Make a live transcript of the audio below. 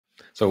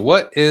So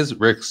what is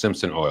Rick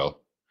Simpson oil?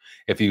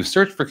 If you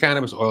search for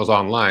cannabis oils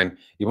online,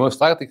 you most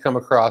likely come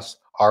across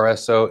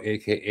RSO,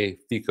 aka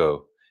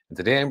FECO. And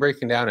today I'm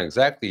breaking down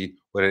exactly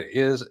what it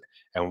is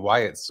and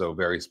why it's so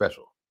very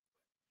special.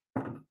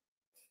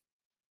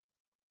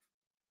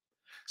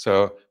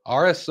 So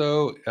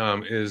RSO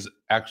is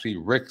actually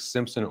Rick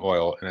Simpson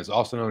oil, and it's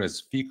also known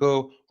as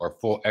FECO or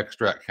full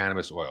extract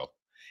cannabis oil.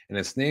 And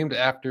it's named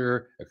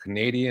after a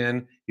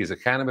Canadian. He's a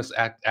cannabis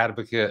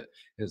advocate.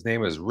 His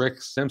name is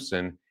Rick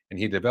Simpson, and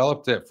he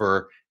developed it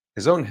for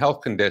his own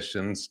health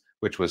conditions,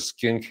 which was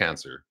skin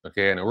cancer.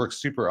 Okay, and it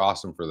works super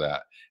awesome for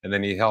that. And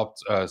then he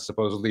helped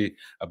supposedly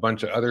a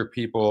bunch of other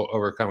people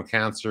overcome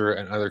cancer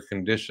and other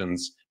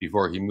conditions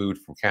before he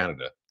moved from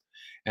Canada.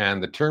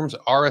 And the terms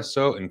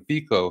RSO and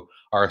FECO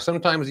are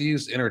sometimes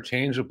used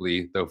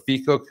interchangeably, though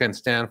FECO can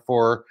stand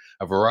for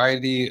a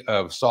variety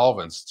of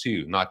solvents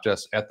too, not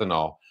just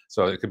ethanol.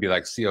 So it could be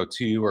like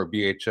CO2 or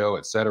BHO,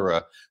 et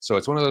cetera. So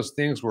it's one of those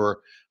things where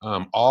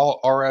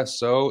all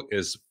RSO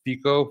is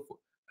FECO,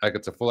 like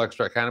it's a full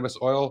extract cannabis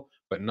oil,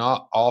 but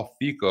not all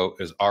FECO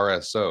is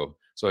RSO.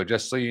 So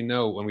just so you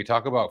know, when we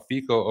talk about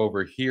FECO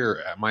over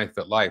here at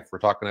MyFitLife, we're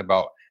talking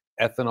about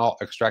ethanol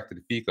extracted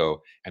FECO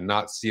and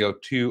not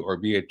CO2 or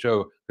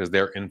BHO because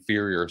they're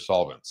inferior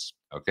solvents.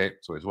 Okay,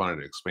 so I just wanted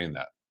to explain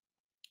that.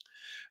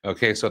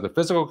 Okay, so the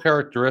physical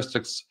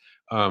characteristics,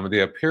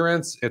 the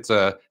appearance, it's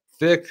a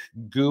thick,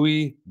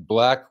 gooey,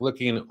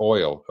 black-looking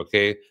oil.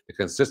 Okay, the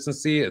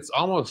consistency, it's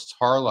almost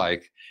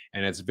tar-like,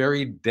 and it's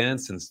very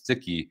dense and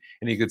sticky.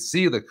 And you can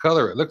see the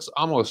color; it looks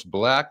almost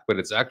black, but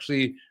it's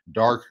actually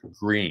dark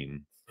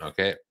green.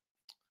 Okay,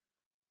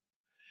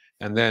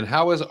 and then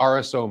how is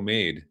RSO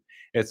made?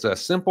 It's a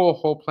simple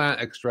whole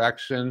plant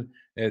extraction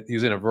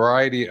using a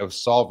variety of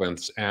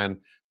solvents. And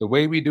the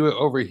way we do it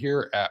over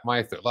here at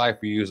MyFitLife,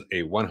 we use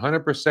a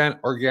 100%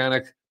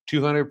 organic,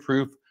 200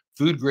 proof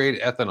food grade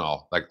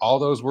ethanol. Like all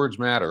those words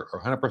matter.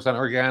 100%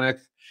 organic,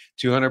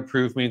 200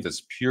 proof means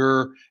it's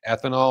pure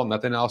ethanol,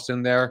 nothing else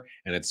in there.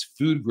 And it's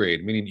food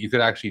grade, meaning you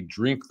could actually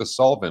drink the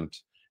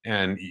solvent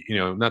and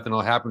nothing will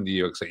happen to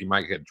you except you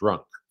might get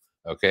drunk.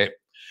 Okay.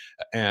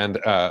 And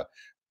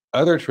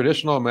other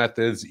traditional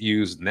methods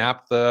use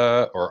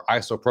naphtha or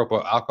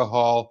isopropyl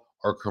alcohol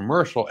or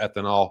commercial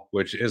ethanol,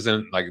 which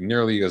isn't like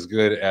nearly as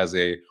good as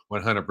a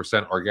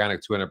 100%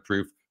 organic 200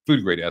 proof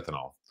food grade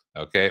ethanol.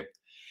 Okay.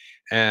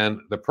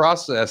 And the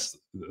process,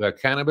 the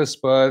cannabis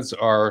buds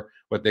are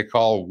what they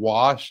call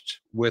washed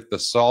with the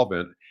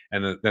solvent,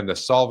 and then the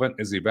solvent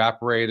is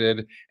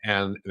evaporated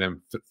and then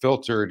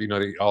filtered.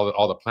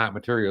 All the plant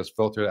material is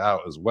filtered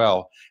out as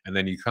well, and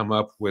then you come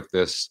up with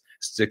this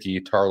sticky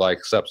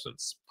tar-like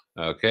substance.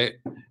 Okay,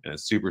 and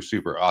it's super,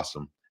 super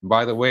awesome. And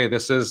by the way,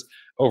 this is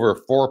over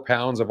 4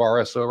 pounds of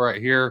RSO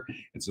right here.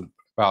 It's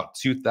about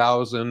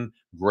 2,000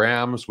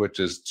 grams,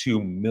 which is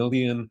 2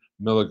 million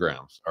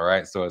milligrams. All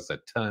right, so it's a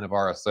ton of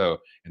RSO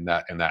in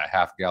that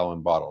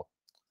half-gallon bottle.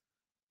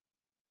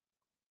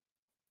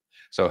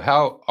 So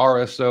how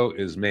RSO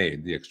is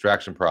made, the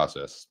extraction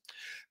process.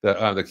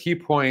 The key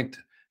point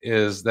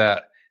is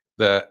that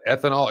the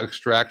ethanol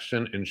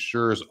extraction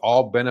ensures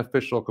all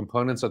beneficial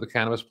components of the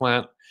cannabis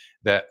plant,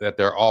 that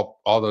they're all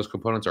those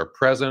components are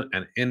present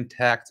and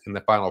intact in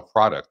the final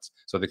product,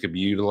 so they can be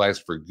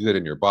utilized for good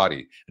in your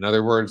body. In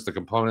other words, the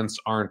components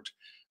aren't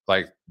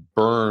like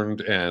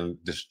burned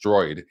and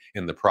destroyed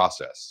in the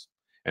process.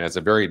 And it's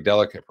a very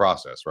delicate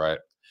process, right?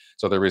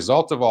 So the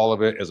result of all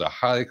of it is a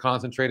highly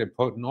concentrated,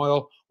 potent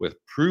oil with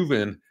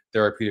proven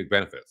therapeutic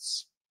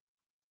benefits.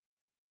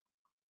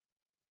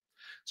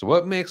 So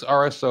what makes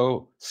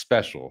RSO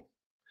special?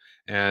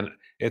 And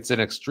it's an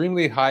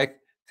extremely high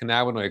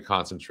cannabinoid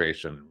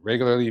concentration,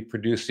 regularly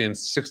producing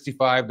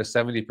 65 to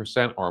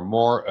 70% or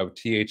more of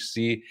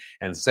THC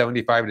and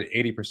 75 to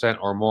 80%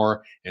 or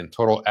more in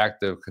total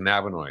active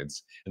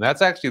cannabinoids. And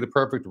that's actually the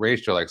perfect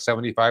ratio, like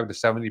 75 to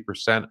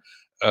 70%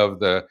 of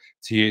the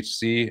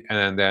THC,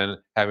 and then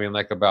having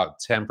like about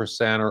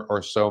 10%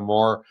 or so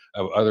more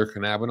of other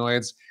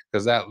cannabinoids,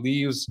 because that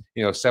leaves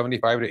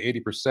 75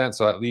 to 80%.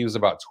 So that leaves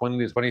about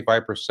 20 to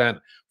 25%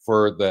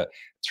 for the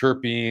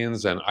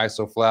terpenes and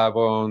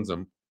isoflavones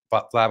and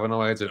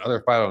flavonoids and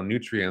other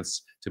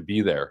phytonutrients to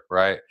be there,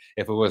 right?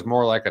 If it was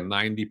more like a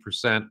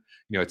 90%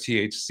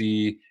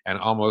 THC and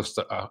almost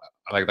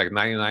like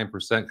 99%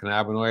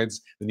 cannabinoids,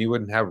 then you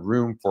wouldn't have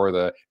room for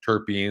the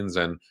terpenes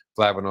and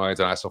flavonoids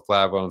and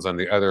isoflavones and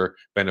the other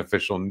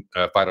beneficial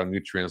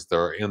phytonutrients that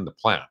are in the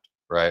plant,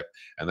 right?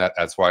 And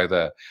that's why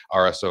the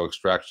RSO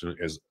extraction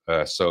is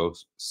so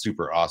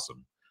super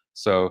awesome.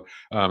 So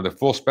the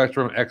full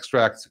spectrum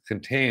extract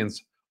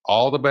contains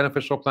all the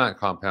beneficial plant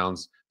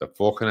compounds, the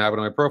full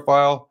cannabinoid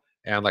profile,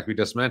 and like we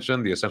just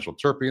mentioned, the essential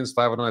terpenes,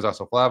 flavonoids,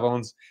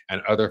 isoflavones,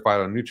 and other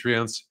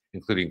phytonutrients,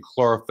 including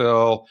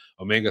chlorophyll,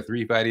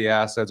 omega-3 fatty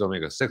acids,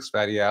 omega-6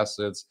 fatty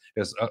acids.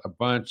 There's a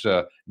bunch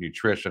of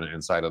nutrition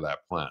inside of that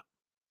plant.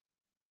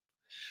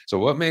 So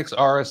what makes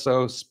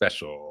RSO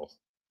special?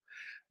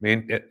 I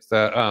mean, it's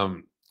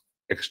the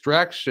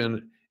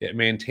extraction, it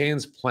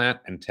maintains plant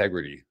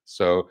integrity.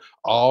 So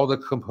all the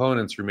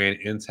components remain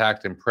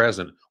intact and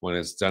present when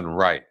it's done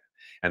right.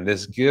 And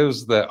this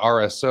gives the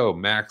RSO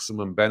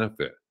maximum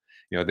benefit.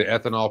 The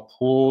ethanol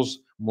pulls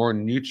more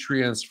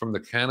nutrients from the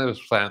cannabis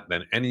plant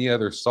than any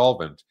other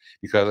solvent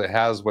because it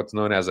has what's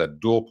known as a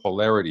dual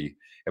polarity.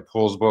 It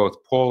pulls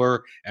both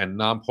polar and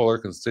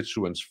nonpolar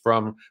constituents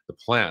from the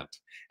plant.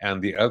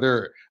 And the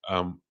other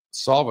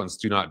solvents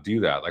do not do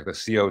that, like the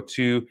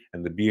CO2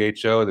 and the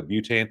BHO, the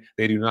butane,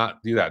 they do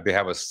not do that. They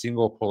have a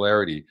single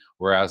polarity,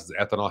 whereas the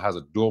ethanol has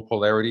a dual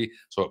polarity,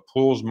 so it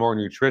pulls more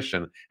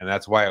nutrition, and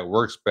that's why it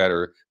works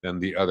better than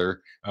the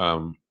other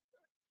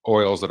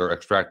oils that are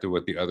extracted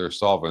with the other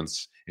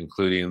solvents,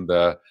 including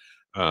the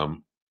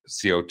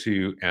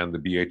CO2 and the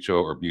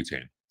BHO or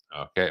butane.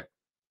 Okay.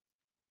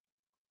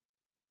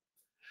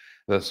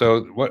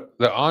 So what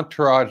the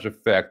entourage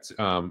effect,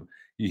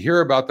 you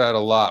hear about that a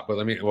lot, but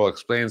we'll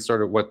explain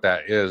sort of what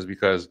that is,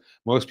 because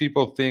most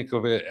people think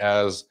of it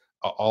as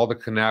all the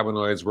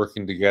cannabinoids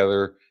working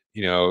together,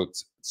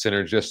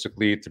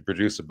 synergistically to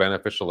produce a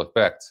beneficial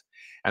effect.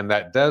 And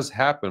that does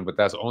happen, but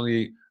that's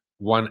only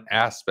one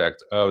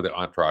aspect of the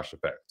entourage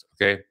effect,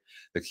 okay?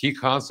 The key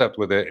concept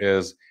with it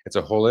is it's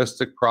a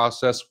holistic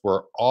process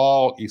where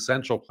all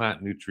essential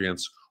plant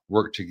nutrients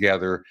work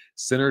together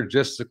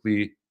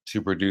synergistically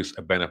to produce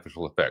a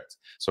beneficial effect.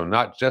 So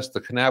not just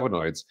the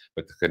cannabinoids,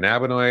 but the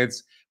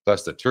cannabinoids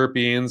plus the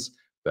terpenes,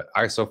 the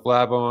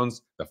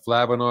isoflavones, the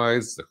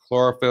flavonoids, the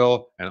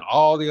chlorophyll, and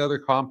all the other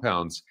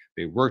compounds,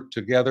 they work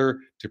together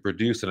to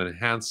produce an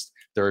enhanced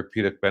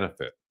therapeutic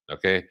benefit,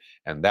 okay?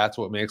 And that's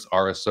what makes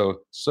RSO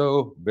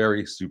so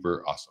very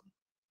super awesome.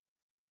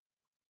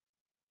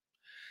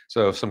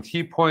 So some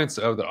key points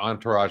of the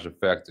entourage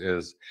effect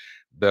is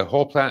the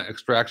whole plant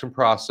extraction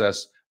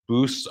process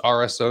boosts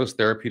RSO's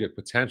therapeutic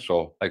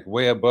potential, like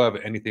way above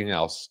anything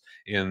else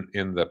in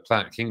the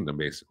plant kingdom,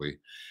 basically.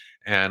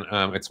 And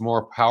it's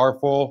more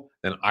powerful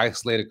than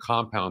isolated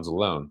compounds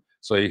alone.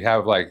 So you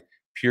have like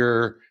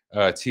pure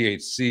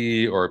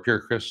THC or pure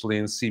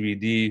crystalline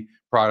CBD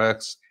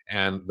products,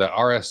 and the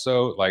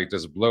RSO like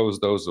just blows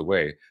those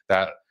away.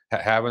 That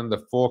having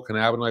the full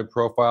cannabinoid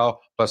profile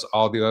plus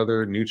all the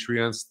other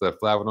nutrients, the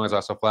flavonoids,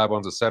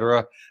 isoflavones,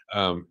 etc.,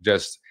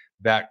 just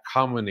that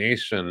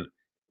combination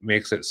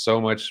makes it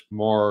so much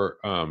more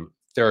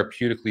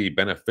therapeutically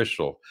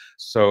beneficial.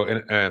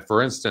 So,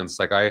 for instance,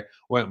 like I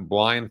went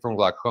blind from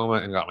glaucoma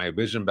and got my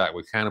vision back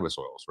with cannabis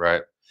oils,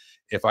 right?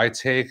 If I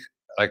take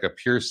like a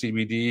pure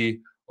CBD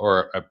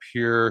or a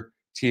pure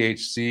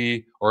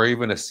THC or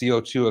even a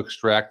CO2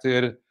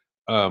 extracted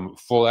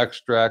full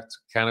extract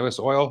cannabis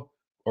oil,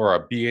 or a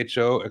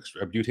BHO,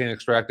 a butane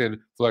extracted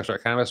full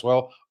extract cannabis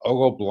oil, I'll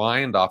go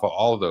blind off of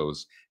all of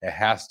those. It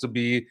has to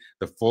be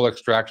the full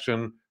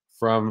extraction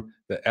from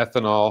the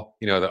ethanol,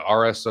 the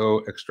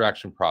RSO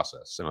extraction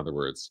process, in other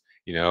words.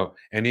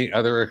 Any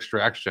other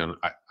extraction,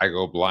 I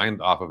go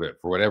blind off of it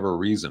for whatever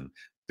reason.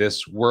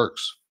 This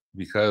works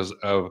because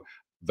of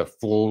the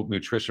full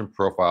nutrition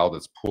profile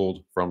that's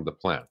pulled from the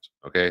plant,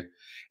 okay?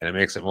 And it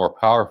makes it more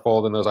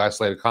powerful than those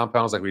isolated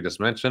compounds like we just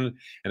mentioned,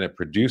 and it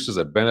produces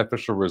a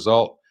beneficial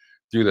result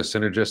through the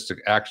synergistic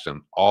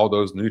action, all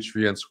those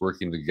nutrients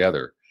working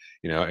together.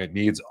 It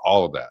needs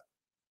all of that.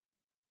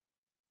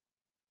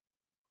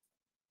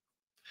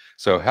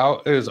 So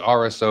how is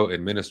RSO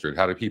administered?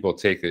 How do people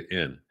take it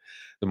in?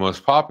 The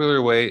most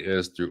popular way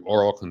is through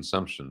oral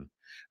consumption.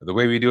 The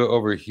way we do it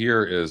over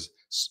here is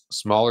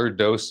smaller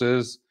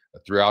doses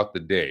throughout the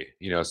day,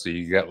 so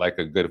you get like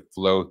a good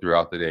flow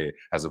throughout the day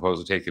as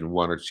opposed to taking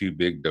 1 or 2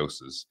 big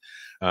doses.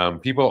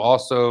 People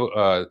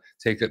also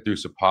take it through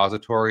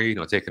suppository,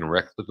 taken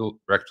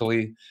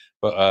rectally,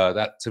 but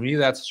that to me,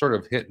 that's sort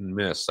of hit and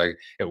miss. Like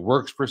it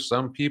works for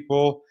some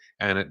people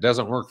and it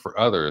doesn't work for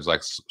others,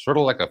 like sort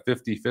of like a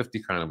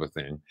 50-50 kind of a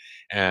thing.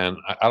 And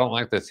I don't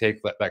like to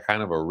take that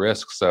kind of a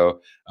risk.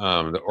 So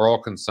the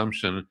oral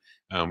consumption,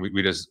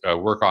 we just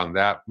work on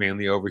that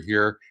mainly over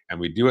here, and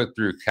we do it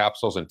through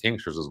capsules and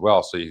tinctures as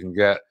well. So you can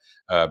get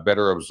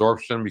better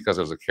absorption because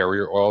there's a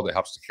carrier oil that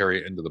helps to carry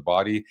it into the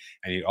body,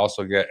 and you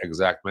also get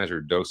exact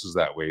measured doses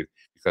that way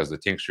because the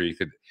tincture you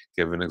could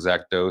give an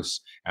exact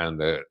dose, and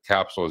the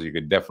capsules you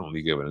could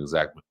definitely give an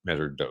exact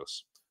measured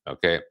dose.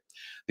 Okay.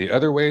 The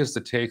other ways to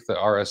take the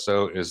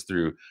RSO is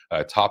through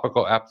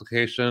topical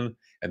application,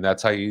 and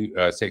that's how you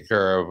take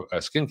care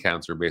of skin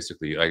cancer,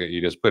 basically. Like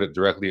you just put it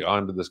directly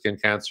onto the skin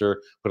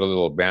cancer, put a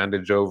little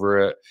bandage over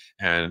it,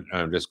 and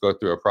just go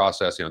through a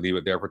process, leave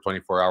it there for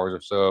 24 hours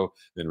or so,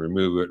 then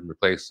remove it and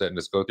replace it, and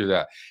just go through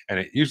that. And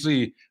it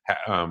usually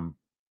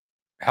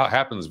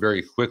happens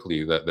very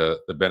quickly,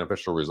 the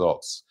beneficial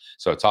results.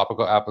 So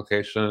topical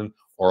application,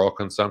 oral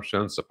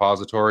consumption,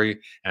 suppository,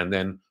 and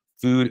then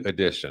food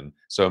addition.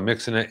 So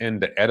mixing it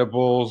into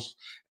edibles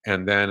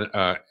and then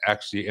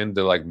actually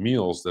into like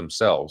meals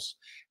themselves.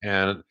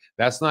 And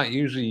that's not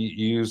usually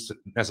used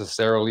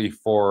necessarily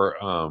for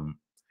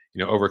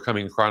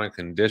overcoming chronic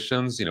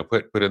conditions,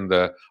 put in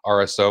the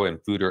RSO in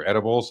food or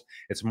edibles.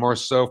 It's more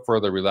so for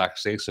the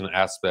relaxation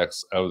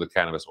aspects of the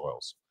cannabis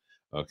oils.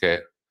 Okay.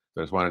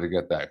 So I just wanted to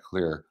get that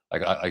clear.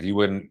 Like you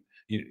wouldn't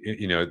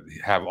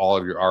have all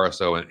of your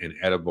RSO in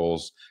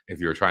edibles if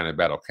you're trying to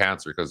battle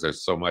cancer, because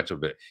there's so much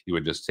of it. You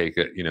would just take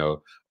it,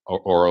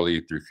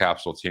 orally through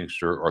capsule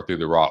tincture or through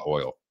the raw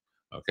oil.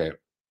 Okay.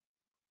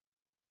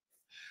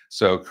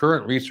 So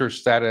current research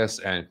status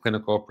and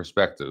clinical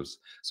perspectives.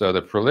 So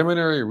the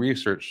preliminary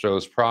research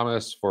shows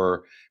promise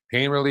for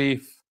pain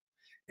relief,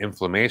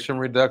 inflammation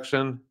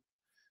reduction,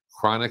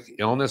 chronic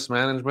illness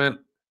management,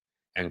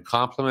 and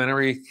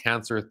complementary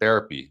cancer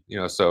therapy.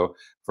 So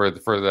for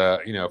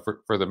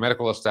the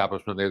medical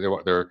establishment,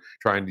 they're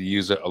trying to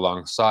use it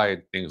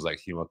alongside things like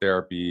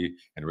chemotherapy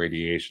and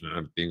radiation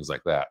and things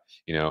like that.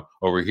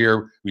 Over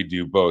here we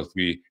do both.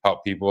 We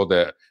help people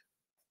that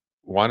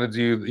want to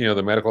do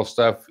the medical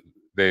stuff.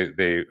 They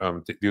do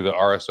the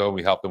RSO, and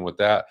we help them with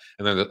that.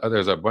 And then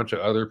there's a bunch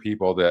of other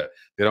people that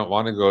they don't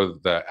want to go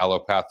the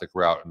allopathic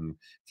route and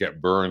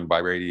get burned by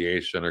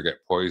radiation or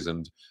get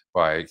poisoned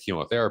by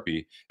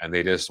chemotherapy, and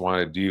they just want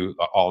to do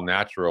all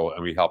natural,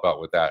 and we help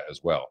out with that as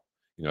well.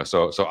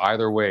 So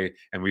either way,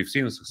 and we've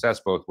seen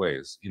success both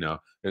ways.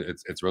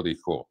 It's really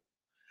cool.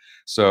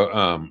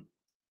 So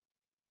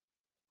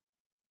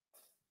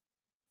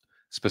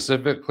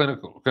specific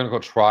clinical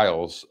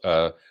trials.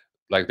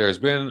 Like there's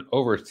been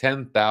over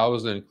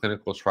 10,000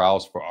 clinical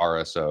trials for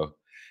RSO,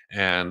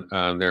 and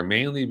they're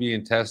mainly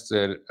being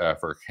tested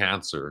for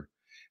cancer.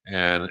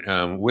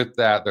 And with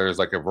that, there's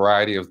like a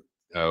variety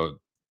of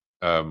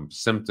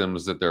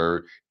symptoms that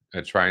they're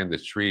trying to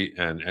treat,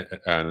 and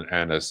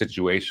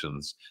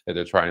situations that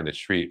they're trying to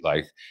treat,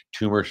 like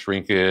tumor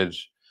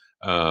shrinkage,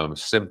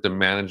 symptom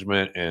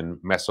management, and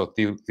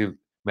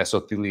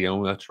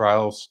mesothelioma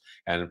trials.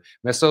 And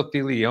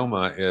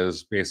mesothelioma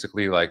is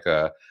basically like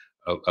a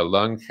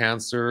lung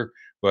cancer,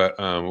 but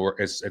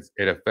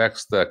it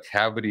affects the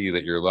cavity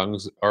that your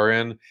lungs are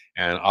in,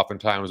 and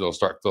oftentimes it'll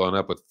start filling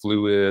up with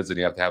fluids, and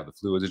you have to have the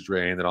fluids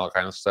drained and all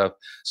kind of stuff.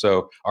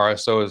 So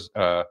RSO is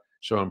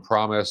showing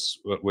promise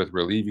with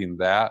relieving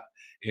that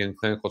in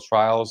clinical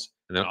trials,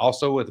 and then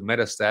also with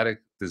metastatic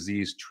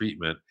disease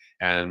treatment.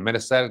 And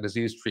metastatic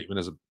disease treatment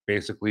is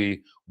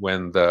basically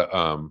when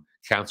the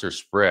cancer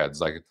spreads,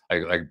 like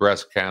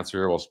breast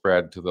cancer will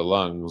spread to the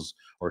lungs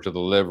or to the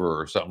liver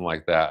or something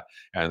like that,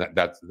 and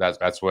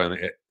that's when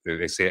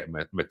they say it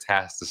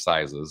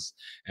metastasizes,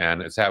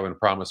 and it's having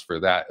promise for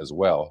that as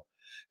well.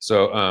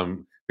 So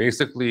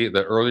basically,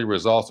 the early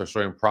results are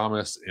showing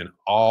promise in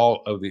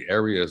all of the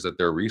areas that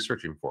they're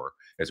researching for.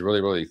 It's really,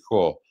 really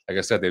cool. Like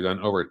I said, they've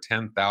done over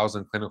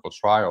 10,000 clinical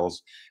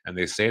trials, and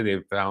they say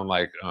they've found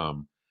like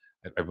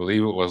I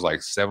believe it was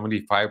like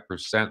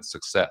 75%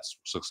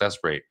 success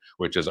rate,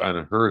 which is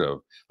unheard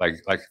of.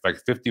 Like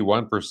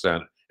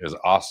 51% is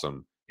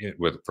awesome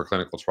for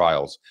clinical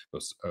trials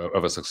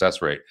of a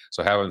success rate.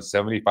 So having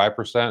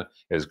 75%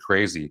 is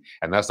crazy,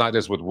 and that's not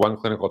just with one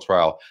clinical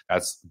trial.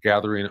 That's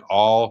gathering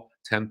all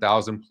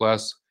 10,000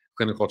 plus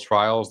clinical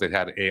trials. They'd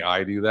had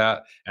AI do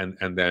that, and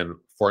then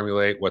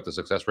formulate what the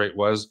success rate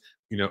was.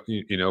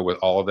 With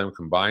all of them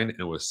combined,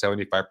 and it was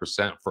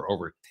 75% for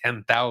over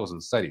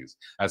 10,000 studies.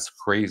 That's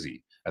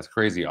crazy. That's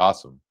crazy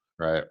awesome,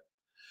 right?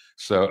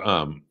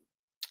 So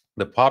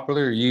the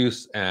popular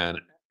use and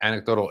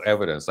anecdotal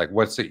evidence, like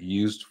what's it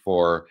used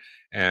for,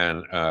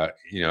 and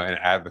and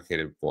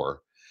advocated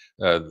for.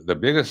 The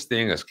biggest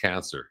thing is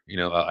cancer.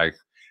 Like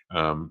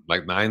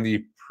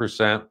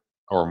 90%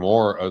 or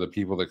more of the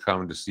people that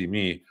come to see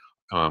me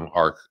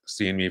are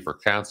seeing me for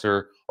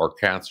cancer or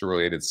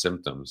cancer-related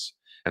symptoms.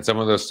 And some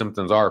of those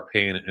symptoms are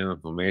pain and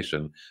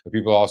inflammation. But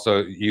people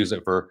also use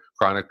it for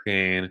chronic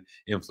pain,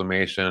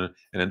 inflammation,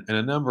 and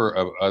a number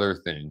of other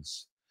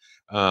things.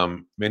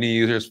 Many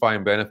users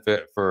find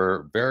benefit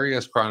for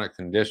various chronic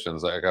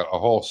conditions, like a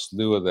whole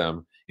slew of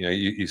them.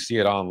 You see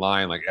it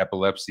online, like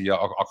epilepsy,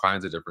 all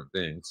kinds of different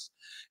things.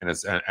 And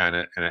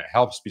it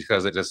helps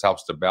because it just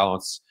helps to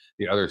balance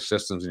the other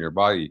systems in your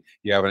body.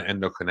 You have an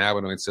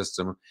endocannabinoid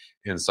system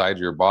inside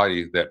your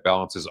body that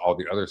balances all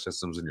the other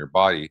systems in your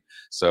body.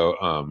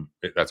 So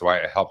that's why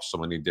it helps so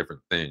many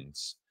different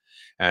things.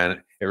 And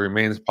it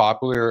remains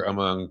popular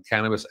among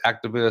cannabis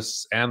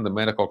activists and the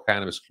medical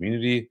cannabis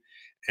community.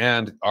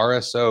 And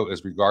RSO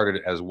is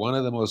regarded as one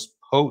of the most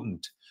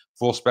potent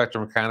full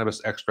spectrum cannabis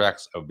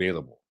extracts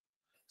available.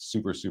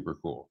 Super, super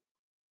cool.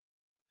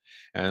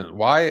 And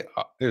why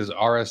is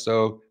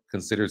RSO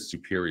considered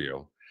superior?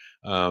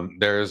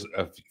 There's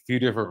a few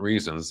different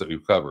reasons that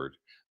we've covered.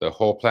 The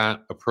whole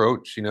plant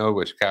approach,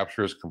 which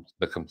captures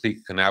the complete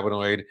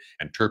cannabinoid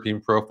and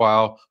terpene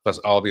profile, plus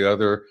all the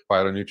other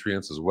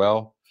phytonutrients as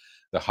well.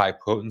 The high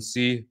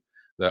potency.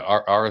 The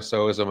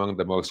RSO is among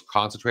the most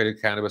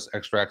concentrated cannabis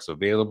extracts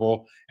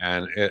available,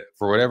 and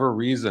for whatever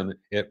reason,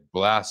 it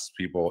blasts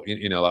people.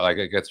 Like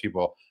it gets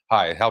people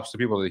high. It helps the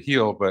people to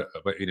heal, but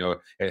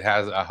it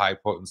has a high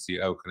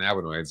potency of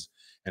cannabinoids,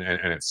 and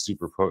it's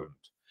super potent.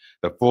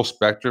 The full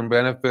spectrum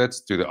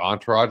benefits through the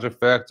entourage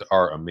effect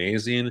are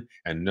amazing,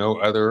 and no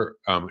other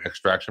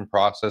extraction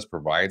process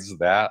provides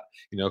that.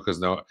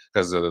 Because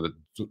of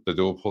the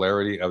dual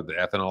polarity of the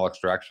ethanol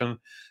extraction.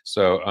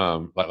 So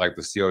like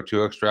the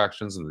CO2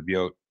 extractions and the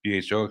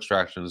BHO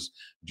extractions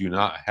do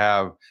not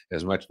have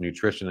as much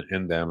nutrition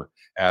in them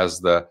as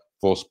the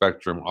full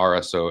spectrum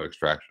RSO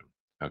extraction.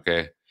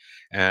 Okay,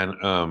 and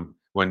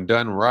when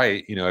done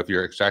right, if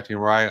you're extracting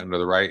right under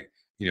the right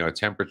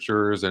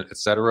temperatures and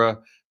etc.,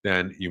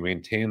 then you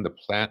maintain the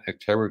plant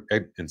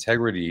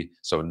integrity,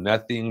 so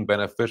nothing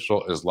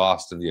beneficial is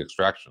lost in the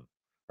extraction,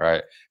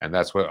 right? And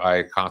that's what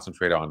I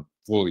concentrate on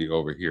fully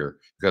over here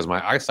because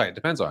my eyesight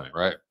depends on it,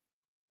 right?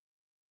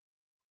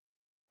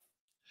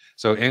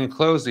 So in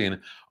closing,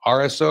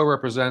 RSO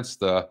represents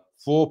the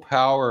full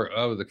power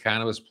of the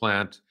cannabis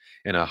plant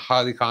in a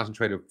highly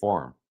concentrated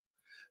form.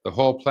 The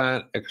whole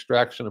plant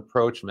extraction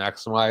approach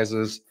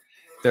maximizes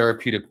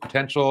therapeutic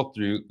potential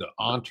through the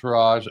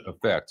entourage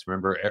effect.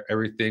 Remember,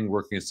 everything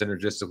working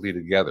synergistically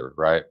together,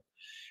 right?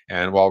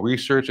 And while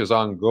research is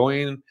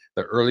ongoing,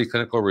 the early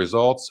clinical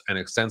results and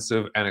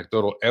extensive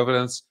anecdotal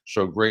evidence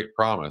show great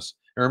promise.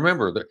 And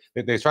remember,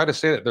 they try to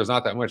say that there's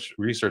not that much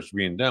research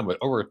being done, but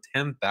over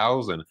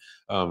 10,000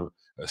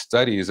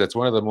 studies. It's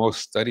one of the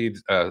most studied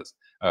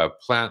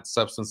plant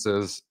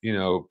substances,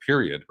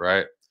 period,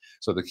 right?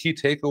 So the key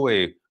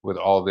takeaway with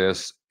all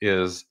this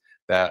is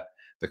that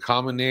the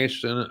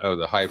combination of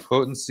the high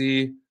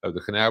potency of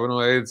the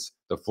cannabinoids,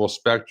 the full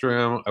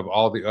spectrum of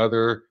all the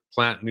other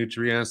plant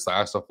nutrients, the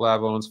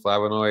isoflavones,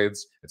 flavonoids,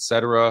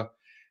 etc.,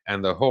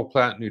 and the whole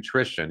plant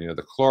nutrition,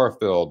 the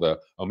chlorophyll, the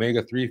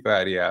omega-3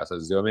 fatty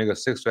acids, the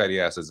omega-6 fatty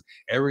acids,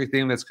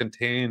 everything that's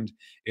contained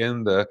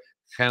in the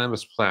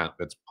cannabis plant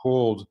that's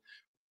pulled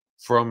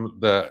from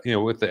the,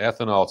 with the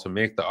ethanol to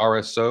make the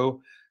RSO,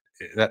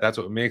 that's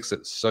what makes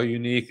it so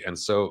unique and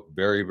so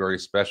very, very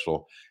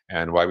special,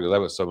 and why we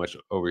love it so much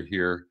over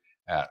here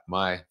at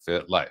My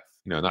Fit Life.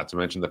 Not to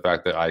mention the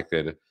fact that I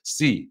could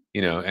see,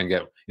 and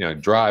get,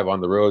 drive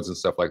on the roads and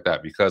stuff like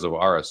that because of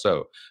RSO.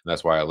 And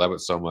that's why I love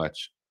it so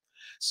much.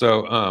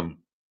 So,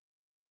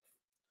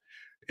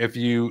 if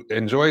you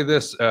enjoy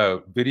this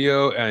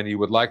video and you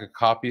would like a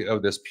copy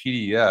of this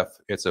PDF,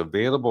 it's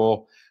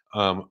available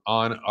on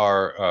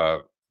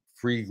our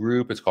free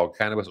group. It's called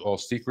Cannabis Oil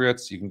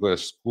Secrets. You can go to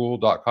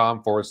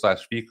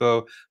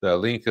school.com/FECO. The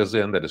link is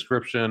in the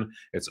description.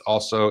 It's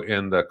also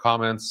in the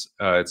comments.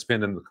 It's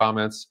pinned in the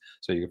comments,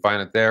 so you can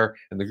find it there.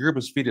 And the group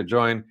is free to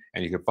join,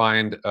 and you can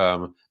find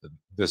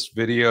this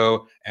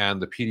video and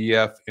the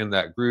PDF in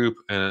that group,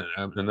 and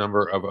a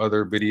number of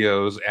other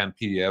videos and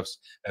PDFs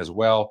as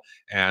well,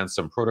 and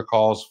some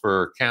protocols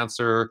for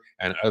cancer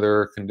and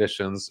other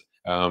conditions,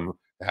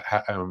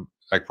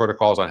 like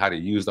protocols on how to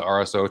use the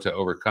RSO to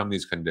overcome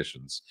these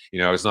conditions.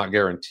 It's not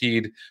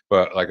guaranteed,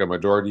 but like a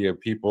majority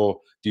of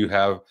people do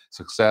have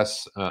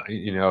success.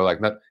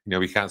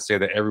 We can't say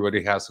that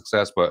everybody has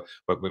success, but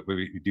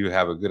we do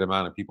have a good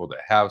amount of people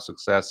that have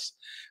success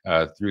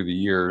through the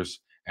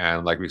years.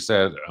 And like we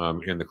said,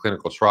 in the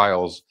clinical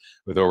trials,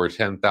 with over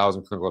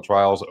 10,000 clinical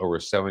trials, over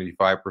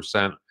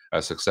 75%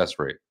 success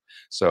rate.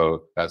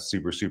 So that's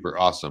super, super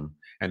awesome.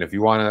 And if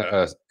you want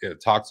to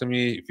talk to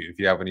me, if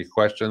you have any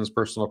questions,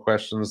 personal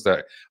questions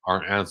that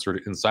aren't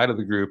answered inside of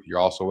the group, you're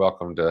also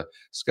welcome to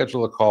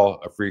schedule a call,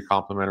 a free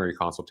complimentary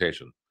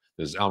consultation.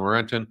 This is Elmer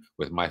Renton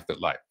with My Fit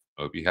Life.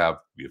 I hope you have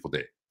a beautiful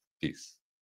day. Peace.